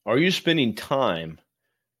Are you spending time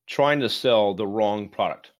trying to sell the wrong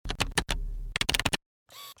product?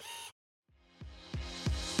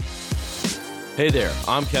 Hey there,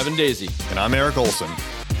 I'm Kevin Daisy. And I'm Eric Olson.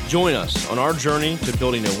 Join us on our journey to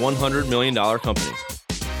building a $100 million company.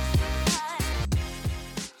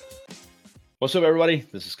 What's up, everybody?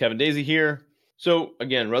 This is Kevin Daisy here. So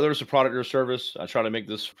again, whether it's a product or service, I try to make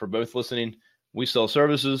this for both listening. We sell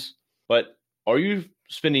services, but are you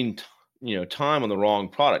spending time on the wrong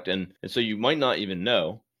product? And so you might not even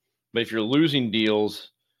know, but if you're losing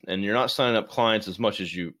deals and you're not signing up clients as much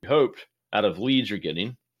as you hoped out of leads you're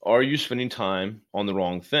getting, are you spending time on the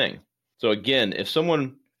wrong thing? So again, if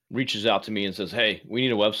someone reaches out to me and says, hey, we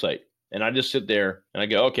need a website, and I just sit there and I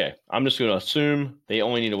go, okay, I'm just going to assume they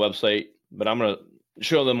only need a website, but I'm going to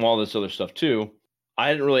show them all this other stuff too.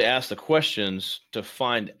 I didn't really ask the questions to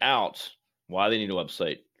find out why they need a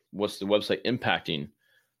website. What's the website impacting?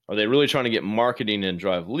 Are they really trying to get marketing and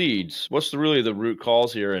drive leads? What's really the root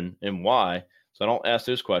cause here and why? So I don't ask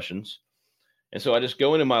those questions. And so I just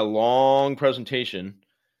go into my long presentation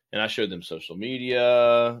and I showed them social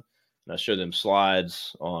media and I showed them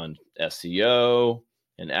slides on SEO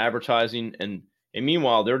and advertising. And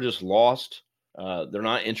meanwhile, they're just lost. They're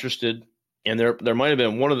not interested. And there might have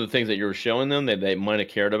been one of the things that you were showing them that they might have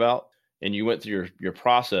cared about. And you went through your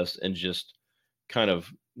process and just kind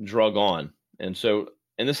of drug on.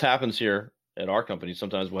 And this happens here at our company.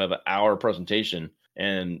 Sometimes we'll have an hour presentation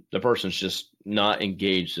and the person's just not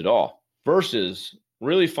engaged at all, versus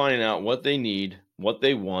really finding out what they need, what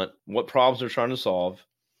they want, what problems they're trying to solve,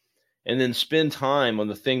 and then spend time on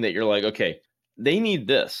the thing that you're like, okay, they need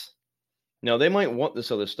this. Now, they might want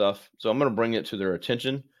this other stuff, so I'm going to bring it to their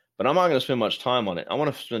attention, but I'm not going to spend much time on it. I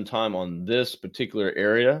want to spend time on this particular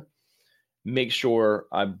area, make sure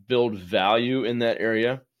I build value in that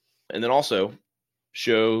area, and then also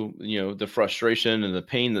show, the frustration and the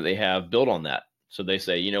pain that they have built on that. So they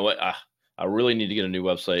say, you know what, I really need to get a new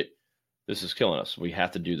website. This is killing us. We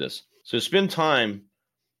have to do this. So spend time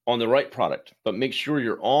on the right product, but make sure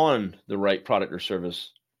you're on the right product or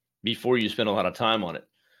service before you spend a lot of time on it.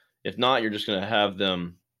 If not, you're just going to have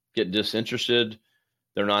them get disinterested.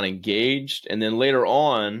 They're not engaged. And then later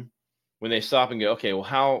on, when they stop and go, okay,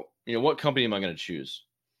 well, what company am I going to choose?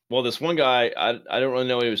 Well, this one guy, I don't really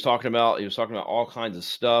know what he was talking about. He was talking about all kinds of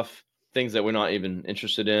stuff, things that we're not even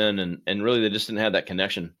interested in. And really, they just didn't have that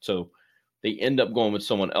connection. So they end up going with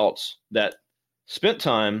someone else that spent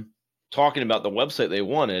time talking about the website they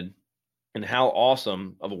wanted and how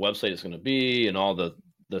awesome of a website it's going to be and all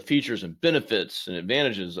the features and benefits and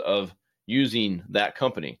advantages of using that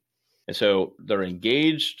company. And so they're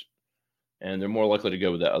engaged and they're more likely to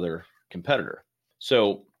go with that other competitor.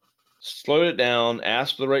 So slow it down,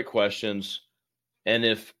 ask the right questions. And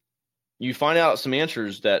if you find out some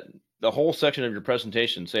answers that the whole section of your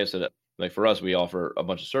presentation, say I said, like for us, we offer a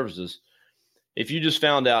bunch of services. If you just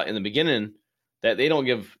found out in the beginning that they don't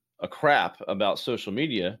give a crap about social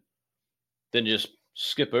media, then just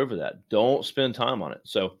skip over that. Don't spend time on it.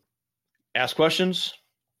 So ask questions,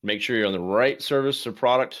 make sure you're on the right service or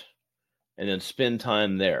product, and then spend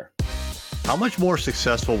time there. How much more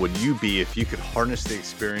successful would you be if you could harness the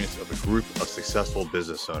experience of a group of successful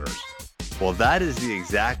business owners? Well, that is the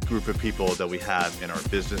exact group of people that we have in our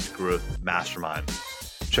Business Growth Mastermind.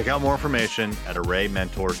 Check out more information at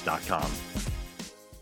arraymentors.com.